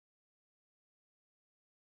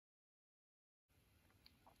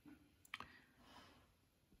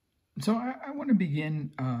So I want to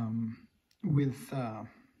begin with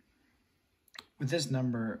this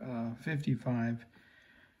number 55,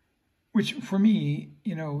 which for me,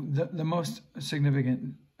 you know, the most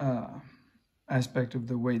significant aspect of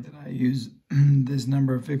the way that I use this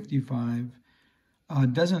number 55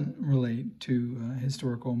 doesn't relate to a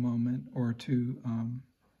historical moment or to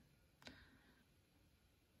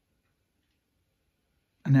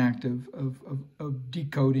an act of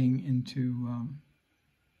decoding into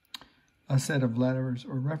a set of letters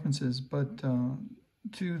or references, but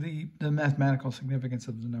to the mathematical significance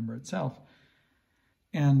of the number itself.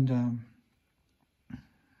 And,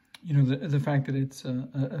 you know, the fact that it's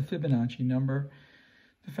a Fibonacci number,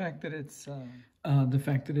 the fact that it's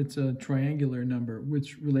a triangular number,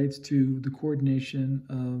 which relates to the coordination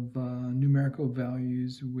of numerical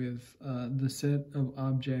values with the set of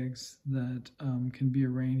objects that can be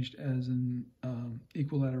arranged as an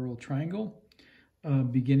equilateral triangle,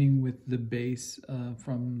 beginning with the base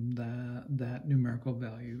from that numerical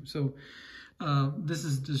value. So this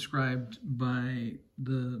is described by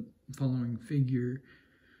the following figure,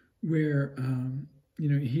 where you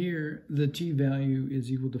know, here the t-value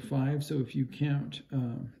is equal to 5. So if you count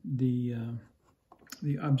the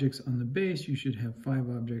objects on the base, you should have 5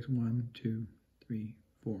 objects: 1, 2, 3,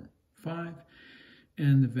 4, 5,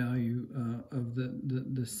 and the value of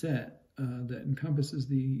the set that encompasses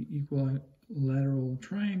the equilateral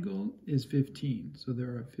triangle is 15. So there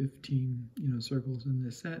are 15, you know, circles in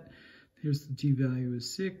this set. Here's the t-value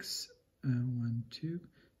is 6. 1, 2,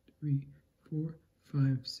 3, 4,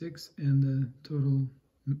 5, 6, and the total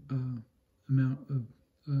amount of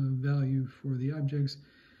value for the objects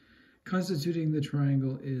constituting the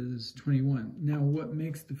triangle is 21. Now, what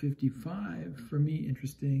makes the 55 for me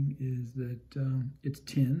interesting is that it's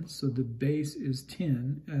 10, so the base is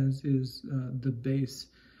 10, as is the base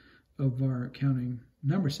of our counting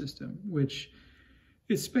number system, which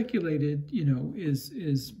is speculated, you know,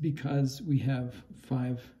 is because we have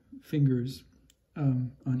 5 fingers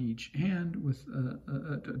on each hand with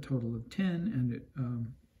a total of 10, and it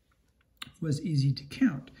was easy to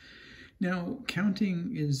count. Now,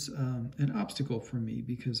 counting is an obstacle for me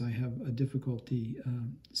because I have a difficulty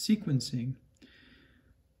sequencing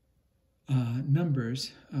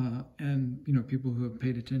numbers, and, you know, people who have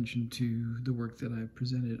paid attention to the work that I've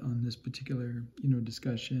presented on this particular, you know,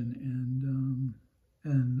 discussion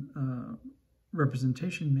and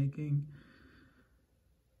representation making,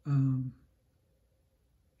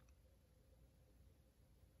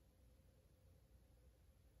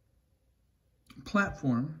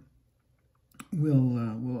 platform will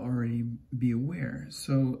already be aware.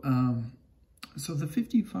 So so the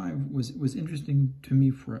 55 was interesting to me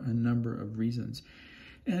for a number of reasons,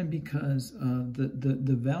 and because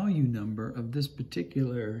the value number of this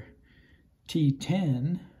particular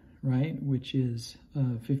T10, right, which is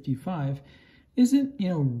 55, isn't, you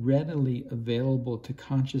know, readily available to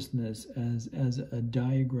consciousness as a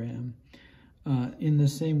diagram in the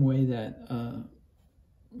same way that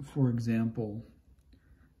for example,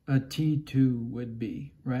 a T2 would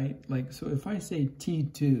be, right? Like, so if I say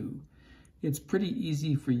T2, it's pretty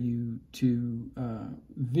easy for you to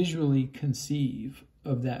visually conceive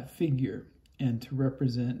of that figure and to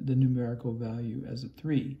represent the numerical value as a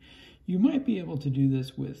 3. You might be able to do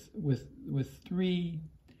this with 3,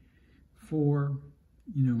 4,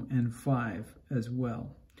 you know, and 5 as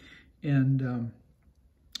well. And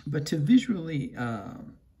but to visually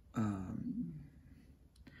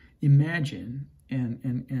imagine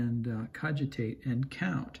and cogitate and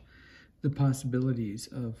count the possibilities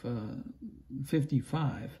of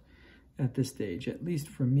 55 at this stage, at least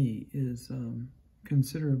for me, is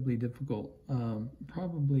considerably difficult,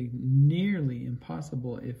 probably nearly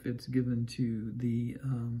impossible if it's given to the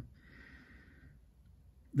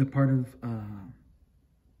part of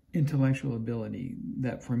intellectual ability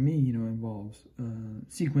that for me, you know, involves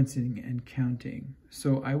sequencing and counting.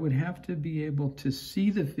 So I would have to be able to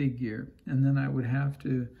see the figure, and then I would have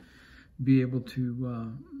to be able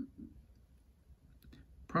to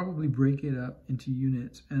probably break it up into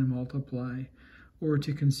units and multiply, or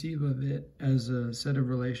to conceive of it as a set of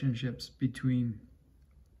relationships between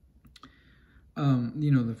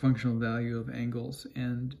you know, the functional value of angles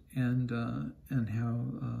and how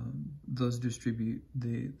those distribute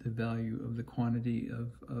the value of the quantity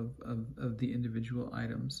of the individual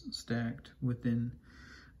items stacked within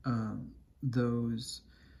those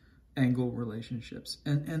angle relationships.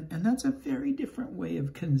 And that's a very different way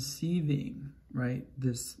of conceiving, right,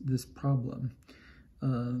 this problem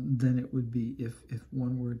than it would be if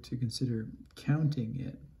one were to consider counting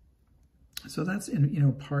it. So that's, you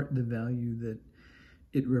know, part the value that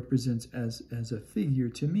it represents as a figure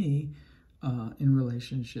to me in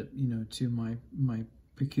relationship, to my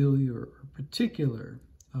peculiar or particular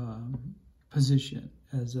position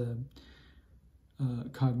as a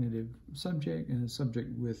cognitive subject, and a subject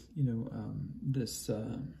with this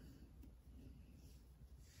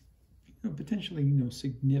potentially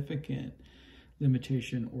significant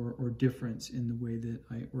limitation or difference in the way that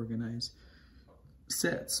I organize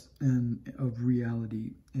sets of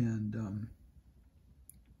reality. And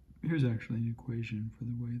here's actually an equation for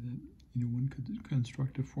the way that one could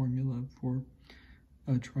construct a formula for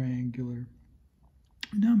a triangular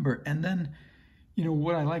number. And then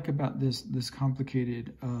what I like about this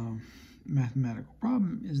complicated mathematical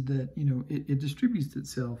problem is that it distributes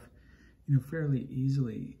itself fairly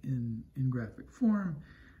easily in graphic form,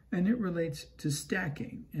 and it relates to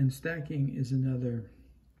stacking. And stacking is another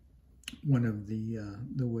one of the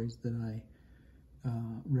ways that I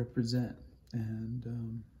represent,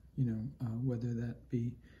 and whether that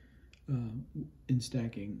be in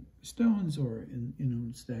stacking stones, or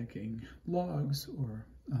in stacking logs, or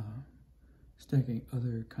stacking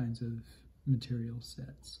other kinds of material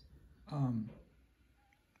sets.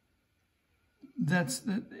 That's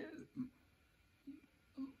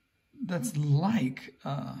like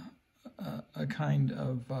a kind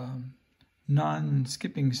of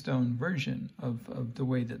non-skipping stone version of the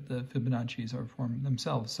way that the Fibonacci's are formed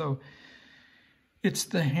themselves. So it's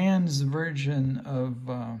the hand's version of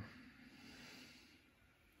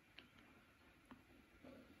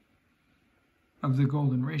the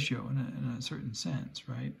golden ratio in a certain sense,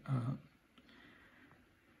 right?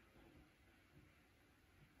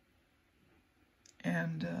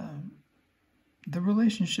 And the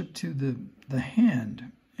relationship to the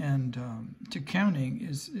hand and to counting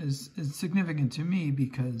is significant to me,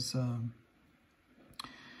 because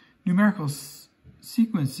numerical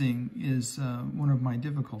sequencing is one of my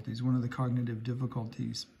difficulties, one of the cognitive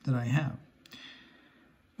difficulties that I have.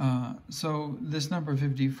 So this number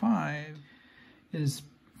 55 is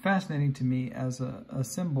fascinating to me as a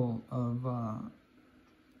symbol of,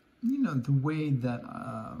 the way that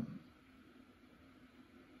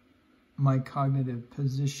my cognitive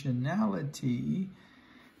positionality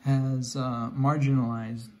has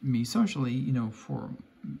marginalized me socially, for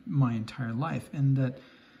my entire life, and that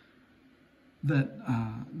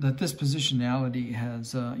this positionality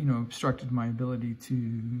has, obstructed my ability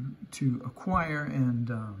to acquire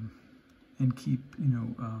and keep,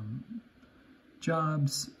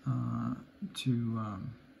 jobs, to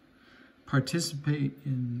participate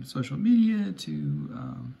in social media, to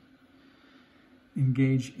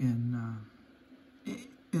engage in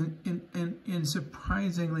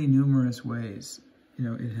surprisingly numerous ways.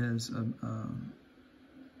 It has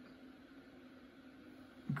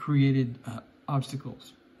created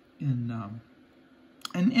obstacles in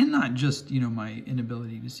and not just my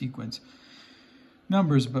inability to sequence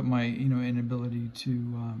numbers, but my inability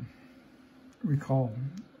to recall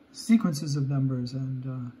sequences of numbers,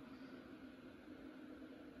 and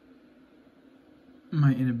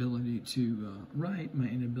my inability to write, my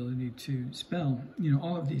inability to spell,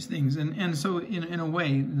 all of these things. And so in a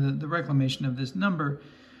way, the reclamation of this number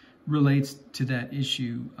relates to that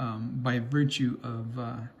issue by virtue of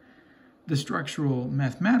the structural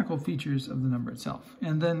mathematical features of the number itself.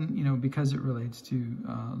 And then, because it relates to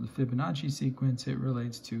the Fibonacci sequence, it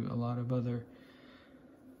relates to a lot of other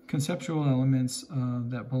conceptual elements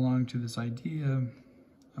that belong to this idea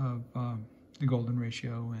of the golden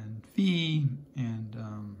ratio and phi, and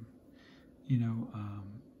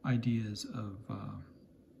ideas of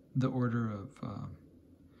the order of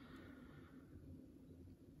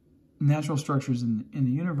natural structures in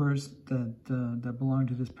the universe that belong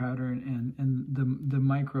to this pattern, and the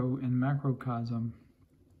micro and macrocosm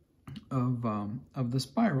of the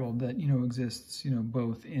spiral that exists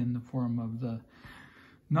both in the form of the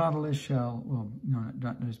nautilus shell, well, no,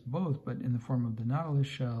 not just both, but in the form of the nautilus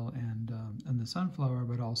shell and the sunflower,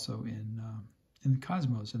 but also in the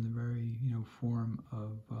cosmos, in the very form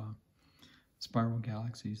of spiral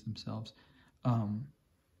galaxies themselves.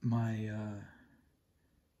 My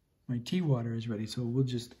tea water is ready, so we'll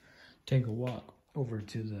just take a walk over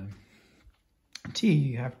to the tea.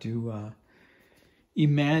 You have to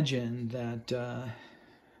imagine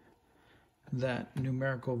that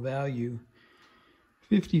numerical value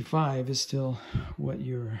 55 is still what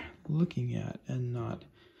you're looking at, and not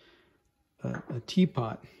a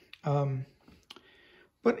teapot.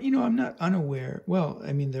 But I'm not unaware. Well,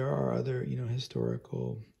 I mean, there are other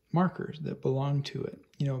historical markers that belong to it.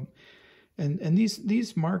 And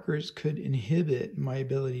these markers could inhibit my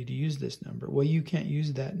ability to use this number. Well, you can't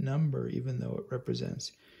use that number even though it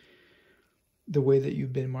represents the way that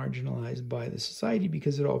you've been marginalized by the society,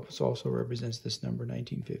 because it also represents this number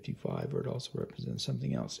 1955, or it also represents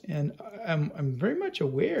something else. And I'm very much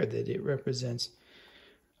aware that it represents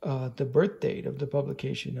the birth date of the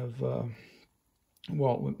publication of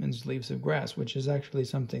Walt Whitman's Leaves of Grass, which is actually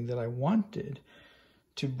something that I wanted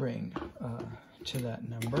to bring to that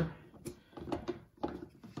number.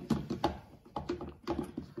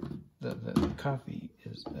 The coffee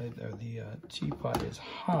is, or the teapot is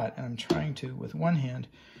hot, and I'm trying to, with one hand,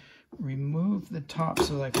 remove the top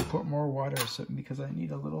so that I can put more water, because I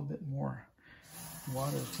need a little bit more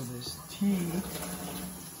water to this tea,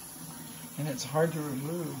 and it's hard to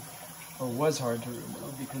remove, or was hard to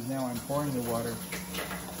remove, because now I'm pouring the water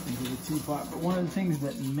into the teapot. But one of the things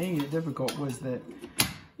that made it difficult was that,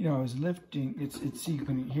 you know, I was lifting, see, you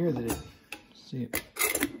can hear that it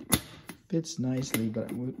fits nicely, but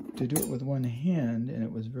to do it with one hand, and it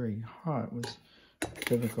was very hot, was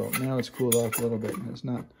difficult. Now it's cooled off a little bit, and it's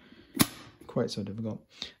not quite so difficult.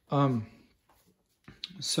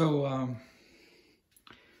 So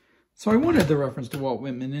I wanted the reference to Walt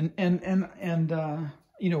Whitman, and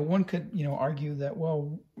you know, one could, you know, argue that,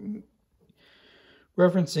 well,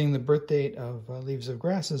 referencing the birth date of Leaves of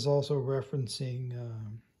Grass is also referencing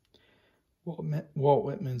Walt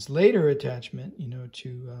Whitman's later attachment, you know,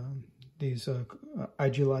 to these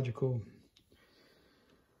ideological,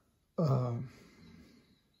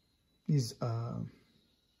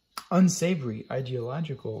 unsavory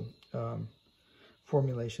ideological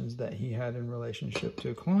formulations that he had in relationship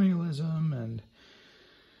to colonialism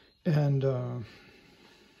and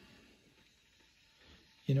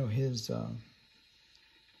you know, his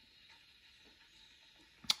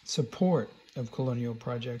support of colonial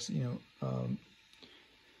projects, you know,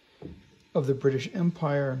 of the British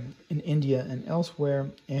Empire in India and elsewhere,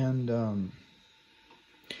 and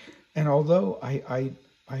although I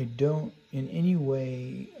don't in any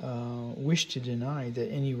way wish to deny that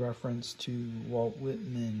any reference to Walt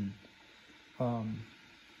Whitman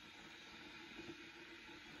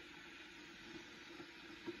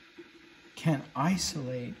can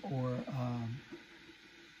isolate or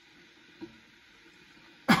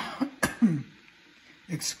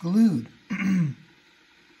exclude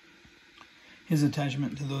his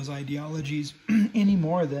attachment to those ideologies any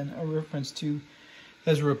more than a reference to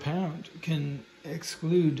Ezra Pound can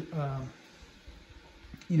exclude,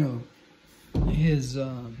 you know, his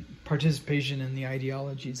participation in the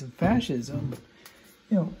ideologies of fascism.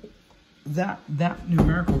 You know, that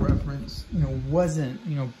numerical reference, you know, wasn't,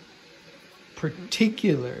 you know,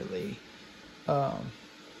 particularly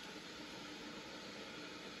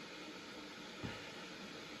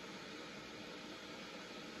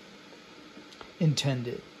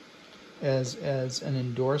intended as an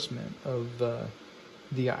endorsement of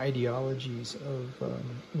the ideologies of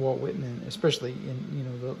Walt Whitman, especially in, you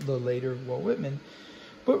know, the later Walt Whitman,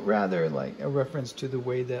 but rather like a reference to the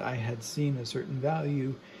way that I had seen a certain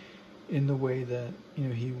value in the way that, you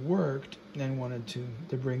know, he worked, and wanted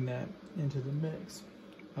to bring that into the mix.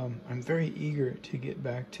 I'm very eager to get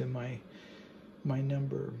back to my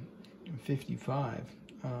number 55,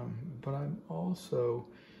 but I'm also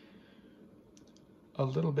a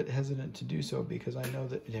little bit hesitant to do so, because I know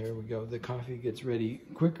that, there we go, the coffee gets ready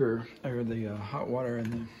quicker, or the hot water in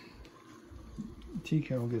the tea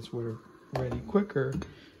kettle gets ready quicker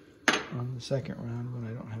on the second round when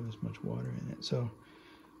I don't have as much water in it. So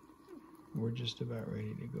we're just about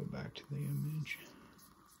ready to go back to the image.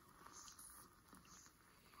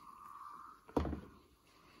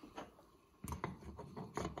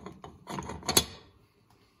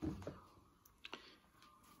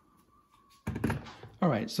 All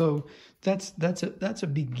right, so that's a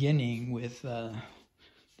beginning with the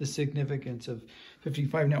significance of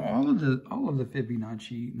 55. Now, all of the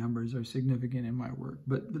Fibonacci numbers are significant in my work,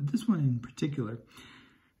 but this one in particular,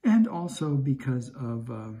 and also because of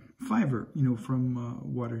Fiverr, you know, from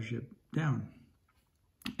Watership down,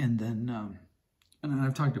 and then and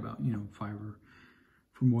I've talked about, you know, Fiverr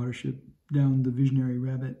from Watership down, the Visionary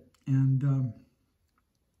Rabbit, and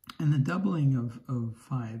the doubling of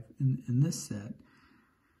 5 in this set.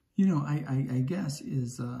 You know, I guess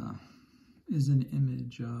is an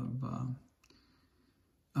image of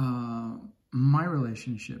my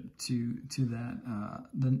relationship to that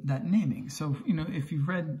that naming. So, you know, if you've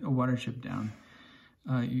read A Watership Down,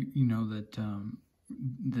 you know that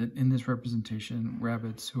that in this representation,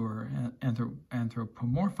 rabbits who are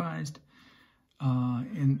anthropomorphized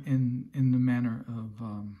in the manner of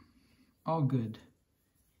all good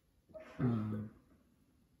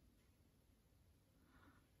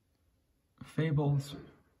fables,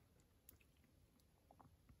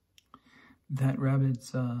 that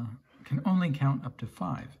rabbits can only count up to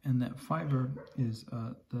 5, and that fiver is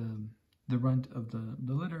the runt of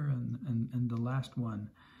the litter, and the last one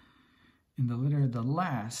in the litter, the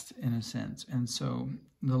last in a sense. And so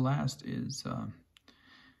the last is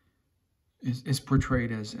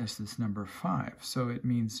portrayed as this number 5. So it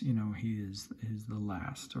means, you know, he is the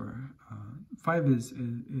last, or 5 is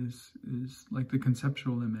like the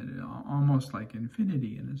conceptual limit, almost like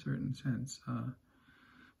infinity in a certain sense,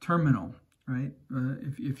 terminal, right?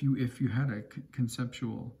 If you had a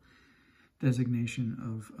conceptual designation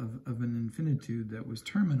of an infinitude that was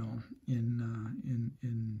terminal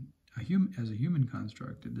as a human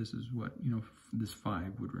construct, this is what, you know, this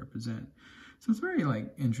 5 would represent. So it's a very,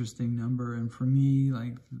 like, interesting number, and for me,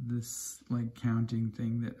 like, this, like, counting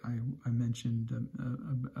thing that I mentioned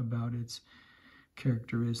about its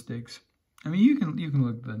characteristics. I mean, you can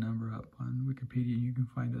look the number up on Wikipedia, and you can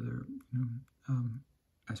find other, you know,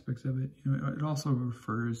 aspects of it. You know, it also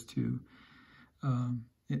refers to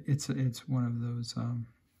it's one of those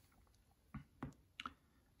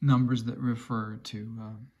numbers that refer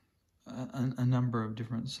to a number of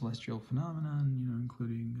different celestial phenomena, you know,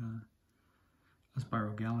 including a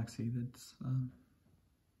spiral galaxy that's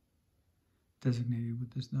designated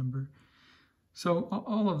with this number. So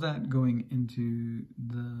all of that going into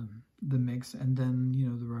the mix, and then, you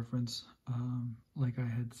know, the reference, like I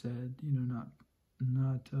had said, you know,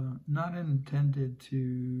 not intended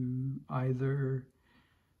to either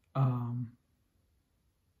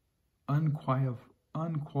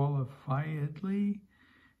unqualifiedly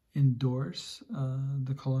endorse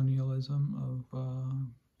the colonialism of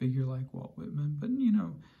figure like Walt Whitman, but, you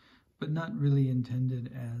know, but not really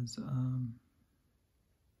intended as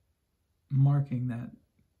marking that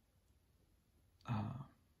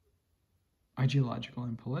ideological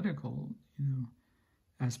and political, you know,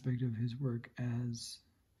 aspect of his work as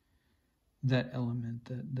that element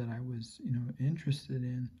that I was, you know, interested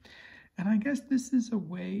in. And I guess this is a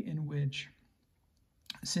way in which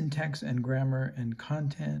syntax and grammar and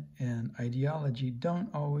content and ideology don't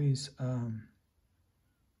always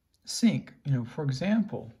sync. You know, for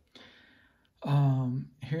example,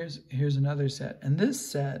 here's another set, and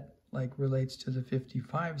this set, like, relates to the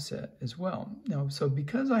 55 set as well. Now, so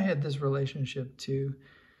because I had this relationship to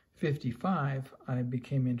 55, I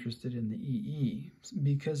became interested in the EE,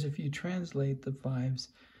 because if you translate the 5s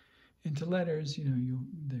into letters, you know,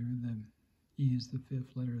 the E is the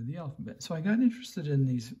 5th letter of the alphabet. So I got interested in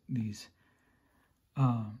these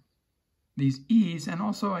E's, and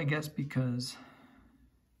also, I guess, because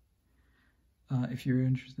if you're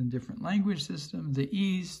interested in different language systems, the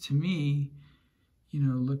E's to me, you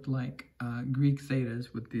know, looked like Greek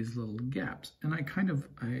thetas with these little gaps, and I kind of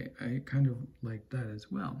liked that as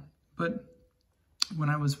well. But when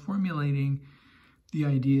I was formulating the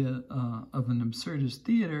idea of an absurdist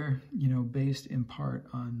theater, you know, based in part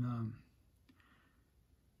on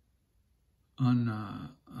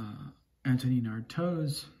Antonin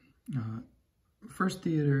Artaud's first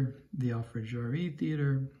theater, the Alfred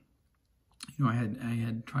theater, you know, I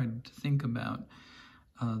had tried to think about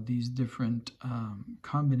these different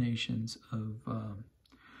combinations of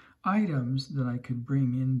items that I could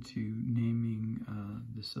bring into naming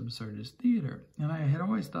this absurdist theater. And I had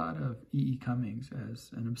always thought of E.E. Cummings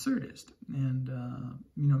as an absurdist, and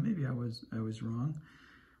you know, maybe I was wrong.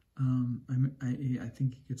 I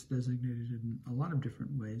think he gets designated in a lot of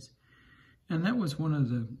different ways, and that was one of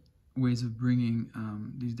the ways of bringing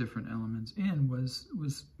these different elements in was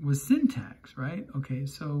syntax, right? Okay,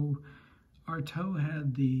 so Artaud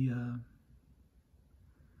had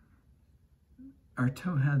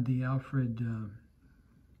the Alfred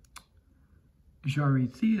Jarry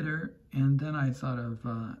Theater, and then I thought of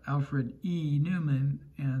Alfred E. Neumann,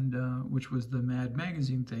 and which was the Mad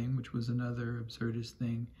Magazine thing, which was another absurdist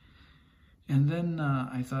thing. And then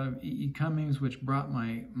I thought of E.E. Cummings, which brought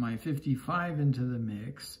my 55 into the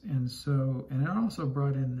mix, and it also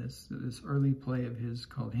brought in this early play of his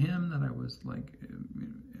called Him that I was, like,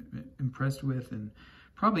 impressed with, and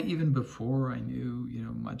probably even before I knew, you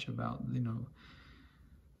know, much about, you know,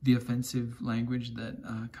 the offensive language that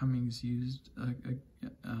Cummings used, and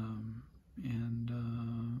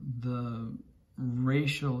the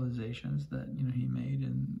racializations that, you know, he made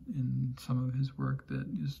in some of his work that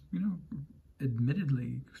is, you know,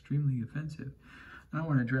 admittedly extremely offensive. And I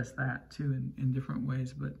want to address that too in different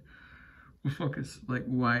ways, but we'll focus, like,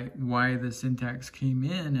 why the syntax came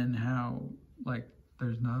in, and how, like,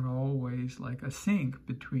 there's not always, like, a sync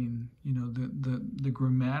between, you know, the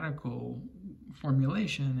grammatical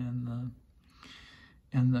formulation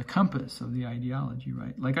and the compass of the ideology,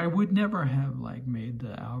 right? Like, I would never have, like, made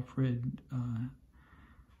the Alfred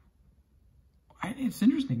it's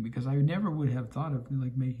interesting because I never would have thought of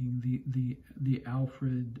like making the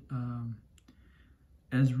Alfred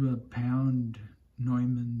Ezra Pound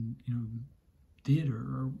Neumann,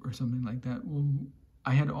 theater or something like that. Well,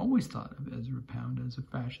 I had always thought of Ezra Pound as a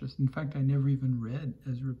fascist. In fact, I never even read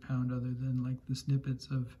Ezra Pound other than like the snippets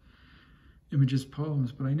of Image's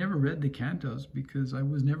poems, but I never read the cantos because I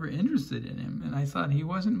was never interested in him, and I thought he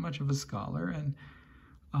wasn't much of a scholar, and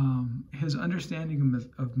his understanding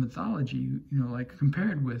of mythology, like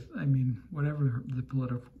compared with, whatever the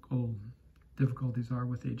political difficulties are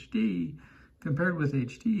with HD, compared with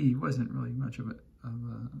HD, he wasn't really much of a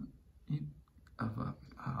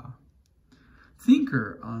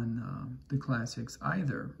thinker on the classics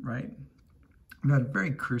either, right? Got a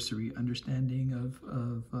very cursory understanding of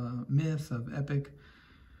myth, of epic,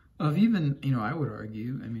 of even, I would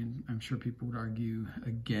argue, I'm sure people would argue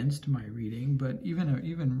against my reading, but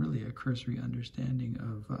even really a cursory understanding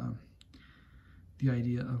of the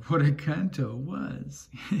idea of what a canto was.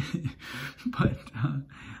 But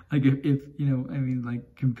like if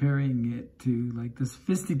like comparing it to like the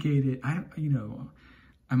sophisticated,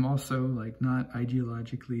 I'm also like not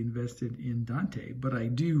ideologically invested in Dante, but I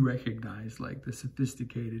do recognize like the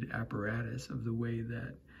sophisticated apparatus of the way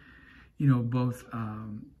that, both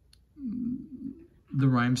the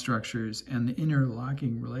rhyme structures and the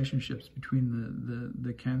interlocking relationships between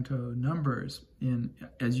the canto numbers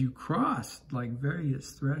as you cross like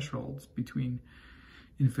various thresholds between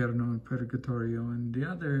Inferno and Purgatorio and the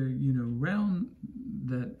other, realm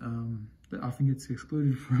that often gets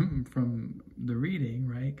excluded from the reading,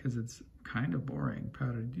 right? Because it's kind of boring,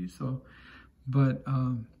 Paradiso. But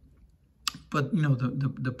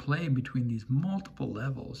the play between these multiple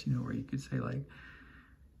levels, where you could say like,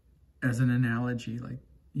 as an analogy, like,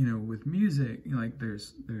 with music, like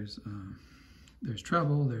there's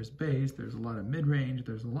treble, there's bass, there's a lot of mid-range,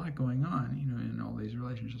 there's a lot going on, in all these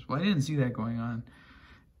relationships. Well, I didn't see that going on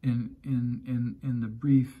in the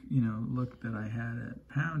brief, look that I had at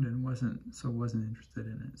Pound, and wasn't interested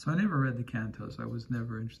in it. So I never read the cantos. I was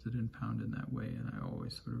never interested in Pound in that way, and I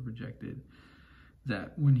always sort of rejected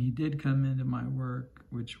that. When he did come into my work,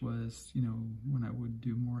 which was, when I would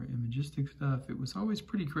do more imagistic stuff, it was always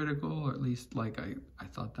pretty critical, or at least like I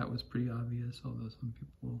thought that was pretty obvious, although some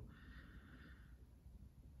people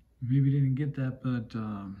maybe didn't get that,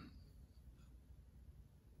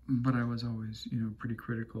 but I was always, pretty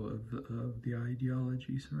critical of the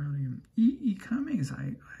ideology surrounding him. E. Cummings,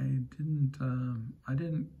 I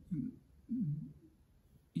didn't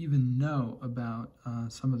even know about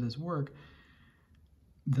some of this work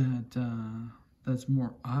that's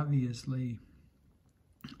more obviously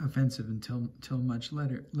offensive until much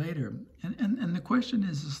later. And the question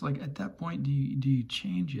is just like, at that point, do you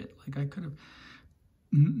change it? Like I could have.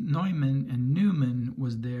 Neumann and Neumann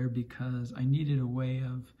was there because I needed a way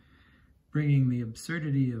of bringing the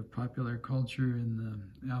absurdity of popular culture in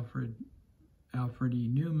the Alfred E.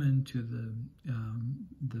 Neumann to the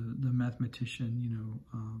mathematician,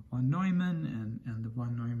 von Neumann and the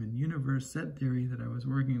von Neumann universe set theory that I was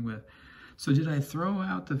working with. So did I throw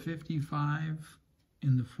out the 55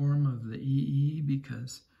 in the form of the EE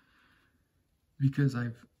because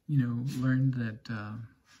I've learned that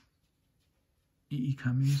E.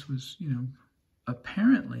 Cummings was,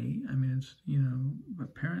 apparently,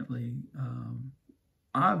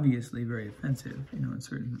 obviously very offensive, in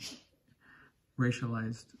certain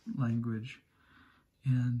racialized language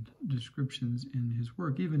and descriptions in his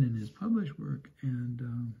work, even in his published work, and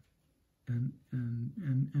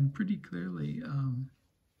pretty clearly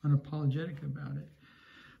unapologetic about it.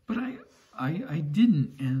 But I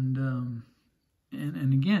didn't,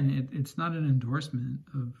 and again, it's not an endorsement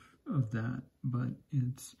of that, but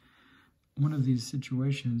it's one of these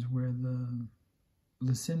situations where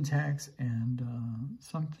the syntax and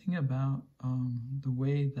something about the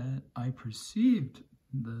way that I perceived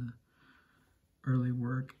the early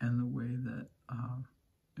work and the way that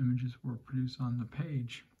images were produced on the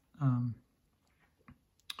page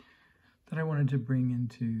that I wanted to bring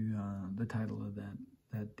into the title of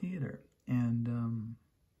that theater. And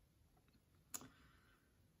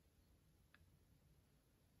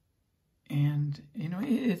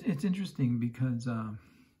it's interesting because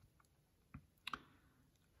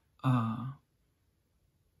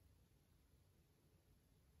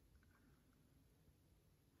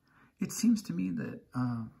it seems to me that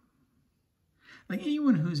like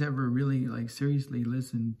anyone who's ever really like seriously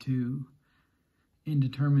listened to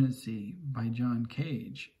Indeterminacy by John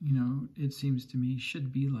Cage, it seems to me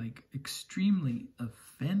should be like extremely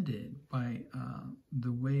offended by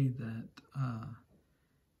the way that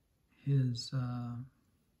his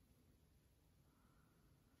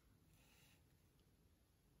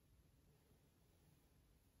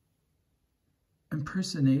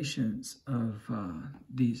impersonations of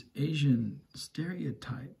these Asian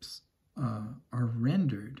stereotypes are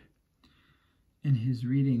rendered in his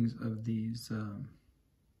readings of these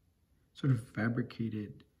sort of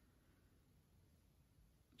fabricated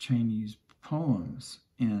Chinese poems.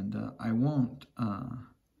 And I won't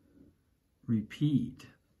repeat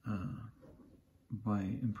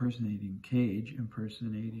by impersonating Cage,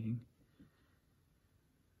 impersonating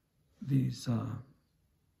these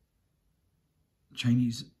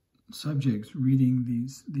Chinese subjects reading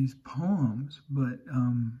these poems, but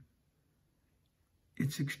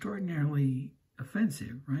it's extraordinarily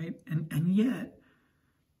offensive, right? And yet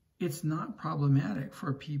it's not problematic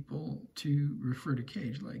for people to refer to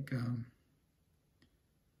Cage like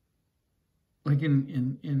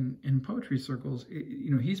in poetry circles,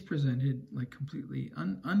 you know, he's presented like completely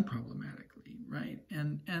unproblematically, right?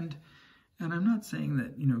 And I'm not saying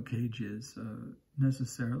that, you know, Cage is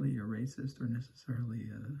necessarily a racist or necessarily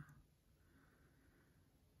a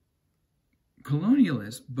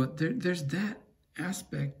colonialist, but there's that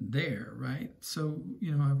aspect there, right? So,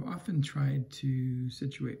 you know, I've often tried to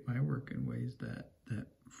situate my work in ways that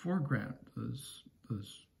foreground those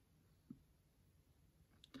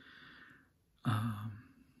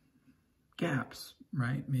gaps,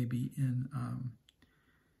 right? Maybe in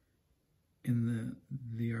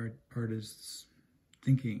the artist's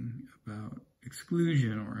thinking about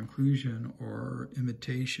exclusion or inclusion or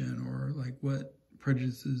imitation, or like what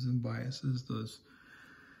prejudices and biases those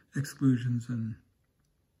exclusions and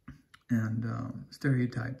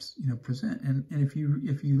stereotypes, you know, present. And if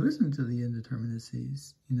you listen to the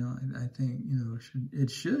indeterminacies, you know, I think, you know,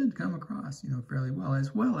 it should come across, you know, fairly well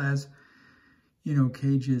as you know,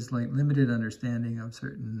 Cage's like limited understanding of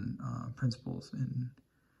certain principles in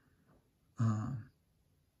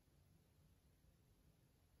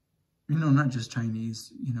you know, not just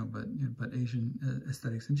Chinese, you know, but Asian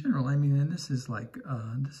aesthetics in general. I mean, and this is like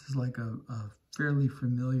a fairly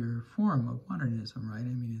familiar form of modernism, right? I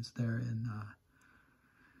mean, it's there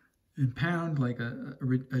in Pound, like a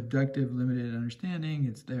reductive limited understanding.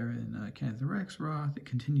 It's there in Kenneth Rexroth. It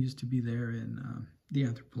continues to be there in the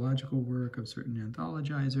anthropological work of certain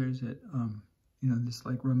anthologizers. It, you know, this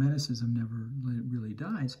like romanticism never really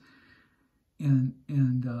dies, and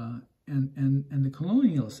the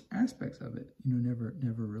colonial aspects of it, you know,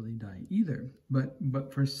 never really die either.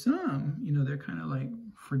 But for some, you know, they're kind of like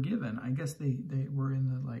forgiven. I guess they were in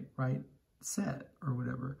the like right set or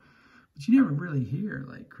whatever. But you never really hear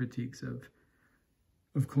like critiques of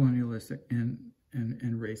colonialist and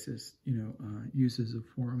racist, you know, uses of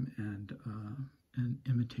form and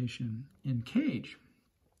imitation in Cage.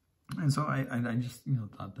 And so I just, you know,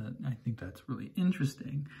 thought that I think that's really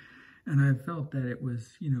interesting. And I felt that it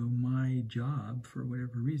was, you know, my job for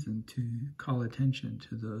whatever reason to call attention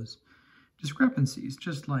to those discrepancies.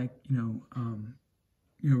 Just like, you know,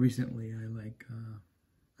 recently I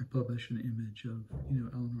published an image of, you know,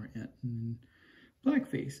 Eleanor Anton in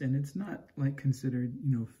blackface, and it's not like considered,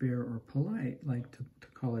 you know, fair or polite, like to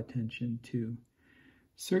call attention to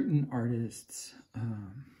certain artists'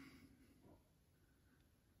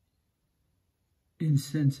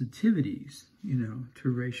 insensitivities, you know,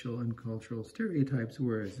 to racial and cultural stereotypes,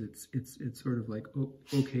 whereas it's sort of like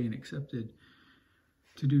okay and accepted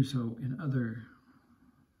to do so in other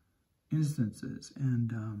instances.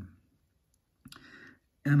 And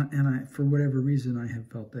I, for whatever reason, I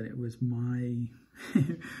have felt that it was my,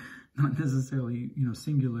 not necessarily, you know,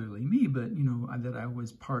 singularly me, but, you know, that I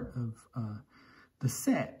was part of the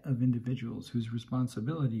set of individuals whose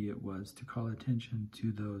responsibility it was to call attention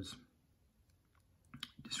to those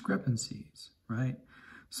discrepancies, right?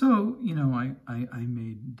 So, you know, I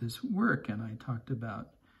made this work, and I talked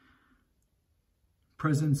about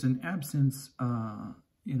presence and absence,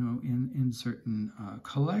 you know, in certain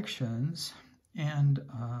collections, and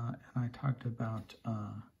I talked about,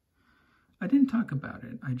 I didn't talk about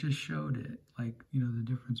it, I just showed it, like, you know, the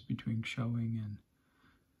difference between showing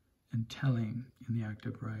and telling in the act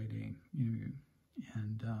of writing, you know.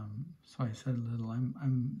 And so I said a little,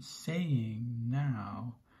 I'm saying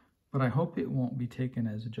now, but I hope it won't be taken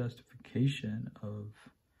as a justification of,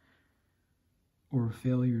 or a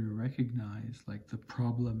failure to recognize, like, the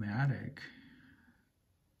problematic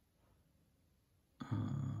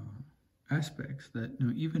aspects that, you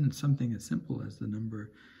know, even something as simple as the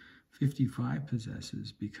number 55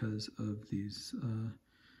 possesses, because of these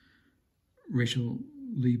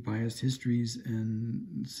racially biased histories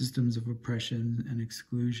and systems of oppression and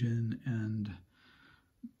exclusion, and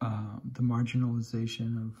the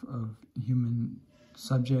marginalization of human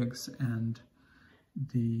subjects, and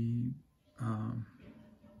the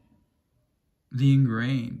the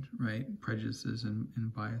ingrained, right, prejudices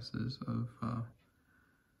and biases of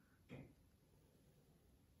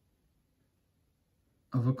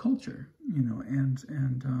a culture, you know, and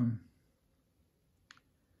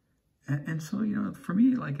so, you know, for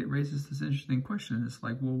me, like, it raises this interesting question. It's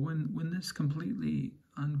like, well, when this completely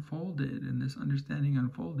unfolded and this understanding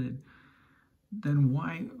unfolded, then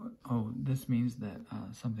why, oh, this means that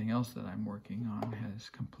something else that I'm working on has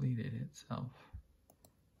completed itself.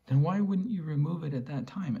 Then why wouldn't you remove it at that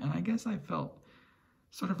time? And I guess I felt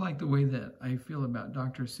sort of like the way that I feel about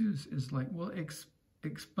Dr. Seuss is like, well,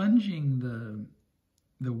 expunging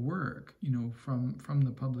the work, you know, from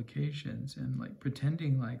the publications and like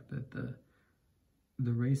pretending like that the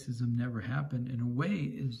racism never happened in a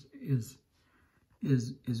way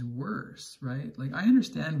is worse, right? Like, I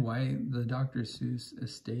understand why the Dr. Seuss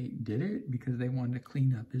estate did it, because they wanted to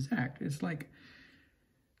clean up his act. It's like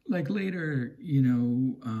later, you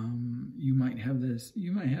know, you might have this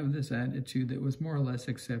attitude that was more or less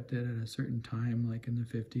accepted at a certain time, like in the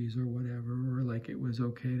 50s or whatever, or like it was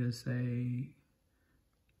okay to say,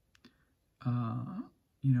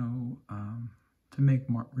 you know, to make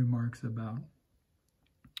remarks about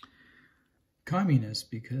communists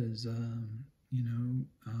because, you know,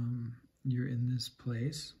 you're in this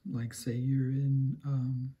place, like say you're in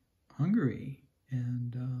Hungary,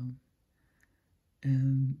 and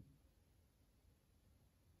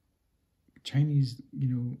Chinese, you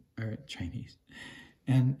know, or Chinese,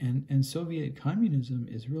 and Soviet communism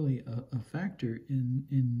is really a factor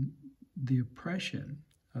in the oppression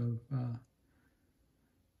of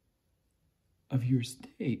your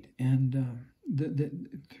state, and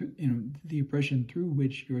you know, the oppression through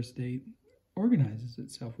which your state organizes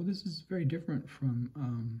itself. Well, this is very different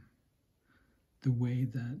from the way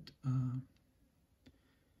that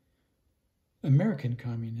American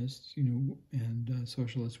communists, you know, and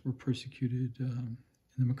socialists were persecuted in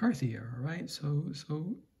the McCarthy era, right? So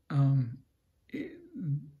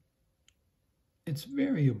it's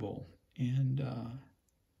variable, and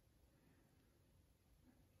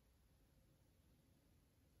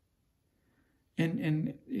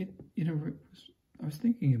it, you know, I was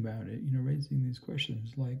thinking about it, you know, raising these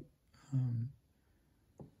questions, like,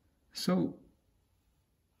 so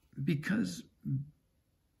because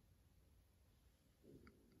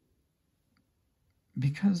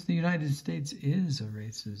the United States is a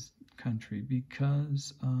racist country,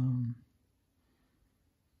 because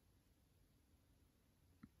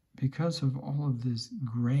of all of this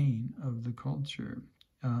grain of the culture,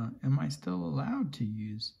 am I still allowed to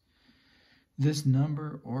use this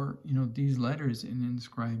number or, you know, these letters in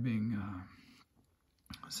inscribing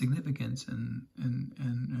significance and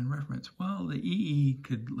reference? Well, the EE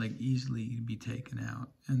could like easily be taken out,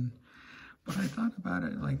 but I thought about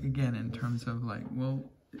it, like, again, in terms of like,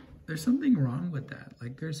 well, there's something wrong with that.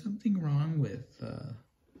 Like, there's something wrong with the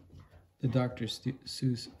Dr.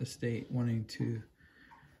 Seuss estate wanting to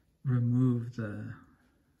remove the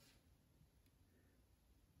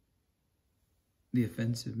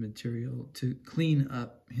offensive material to clean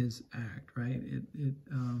up his act, right?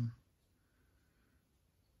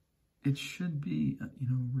 It should be, you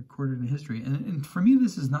know, recorded in history. And for me,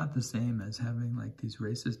 this is not the same as having like these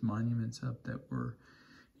racist monuments up that were,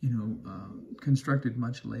 you know, constructed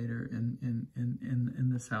much later in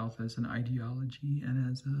the South as an ideology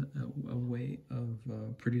and as a way of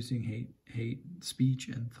producing hate speech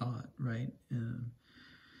and thought, right?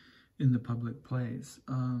 In the public place.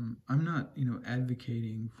 I'm not, you know,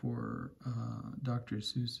 advocating for Dr.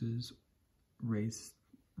 Seuss's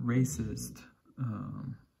racist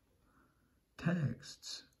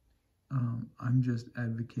texts. I'm just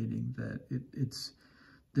advocating that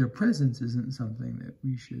their presence isn't something that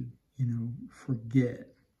we should, you know,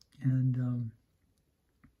 forget. And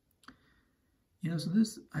you know, so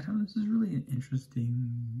this is really an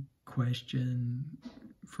interesting question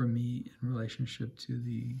for me in relationship to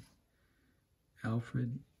the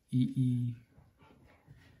Alfred E.E.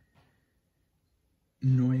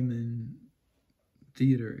 Neumann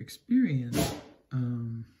theater experience.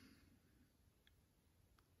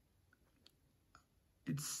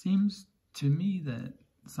 It seems to me that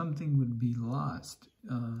something would be lost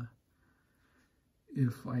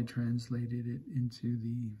if I translated it into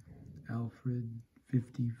the Alfred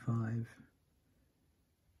 55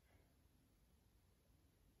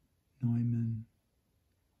 Neumann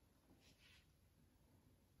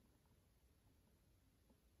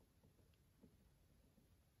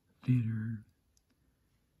theater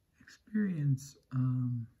experience.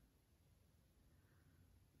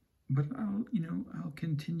 But I'll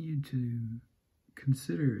continue to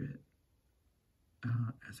consider it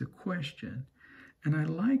as a question. And I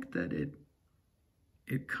like that it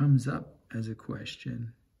it comes up as a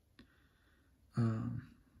question, and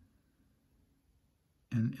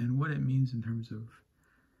what it means in terms of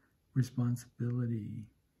responsibility,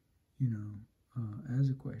 as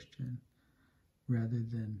a question, rather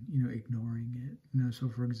than, ignoring it. So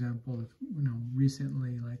for example, if,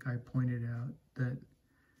 recently, like I pointed out that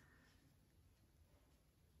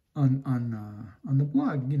on the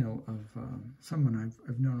blog, of someone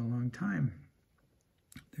I've known a long time,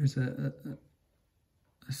 there's a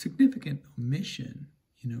significant omission,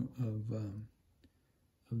 of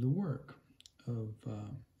the work of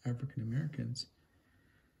African Americans,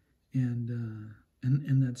 and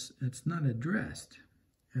that's not addressed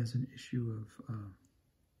as an issue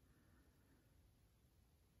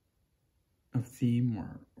of theme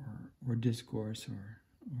or discourse or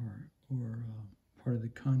part of the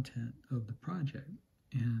content of the project,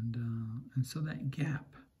 and so that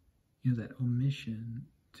gap, that omission,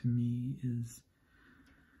 to me is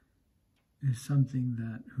something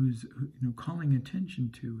that calling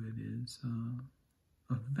attention to it is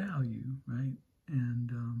of value, right?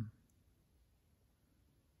 And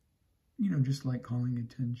just like calling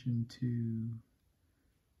attention to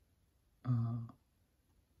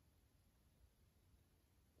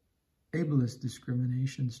ableist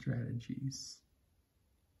discrimination strategies,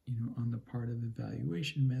 on the part of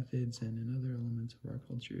evaluation methods and in other elements of our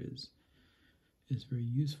culture is very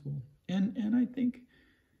useful. And I think,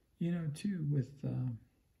 too,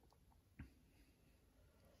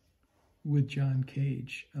 with John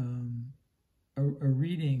Cage, a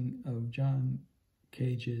reading of John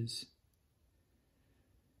Cage's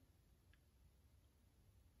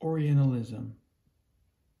Orientalism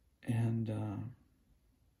and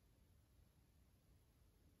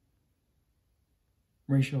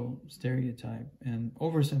racial stereotype and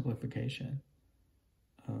oversimplification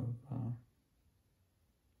of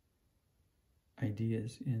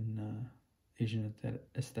ideas in Asian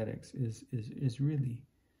aesthetics is really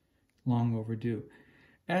long overdue,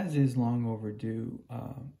 as is long overdue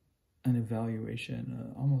an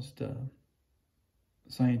evaluation, almost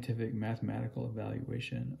scientific mathematical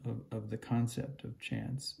evaluation of the concept of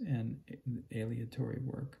chance and aleatory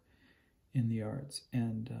work in the arts.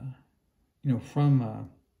 And from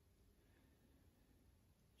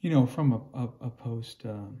a post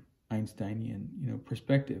Einsteinian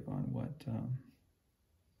perspective on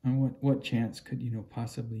what chance could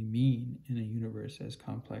possibly mean in a universe as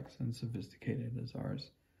complex and sophisticated as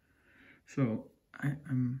ours. So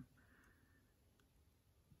I'm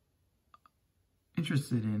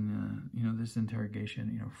interested in this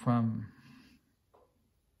interrogation, from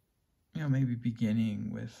maybe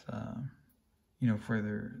beginning with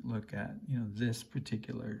further look at this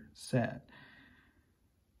particular set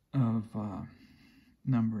of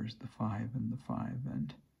numbers, the 5 and the 5,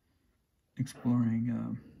 and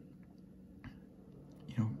exploring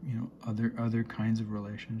other kinds of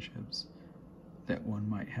relationships that one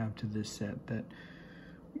might have to this set that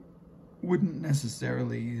wouldn't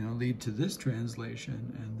necessarily lead to this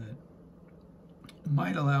translation, and that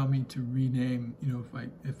might allow me to rename,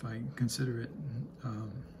 if I consider it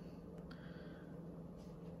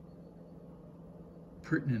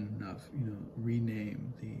pertinent enough,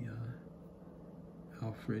 rename the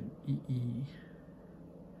Alfred E.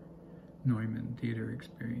 Neumann theater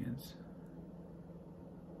experience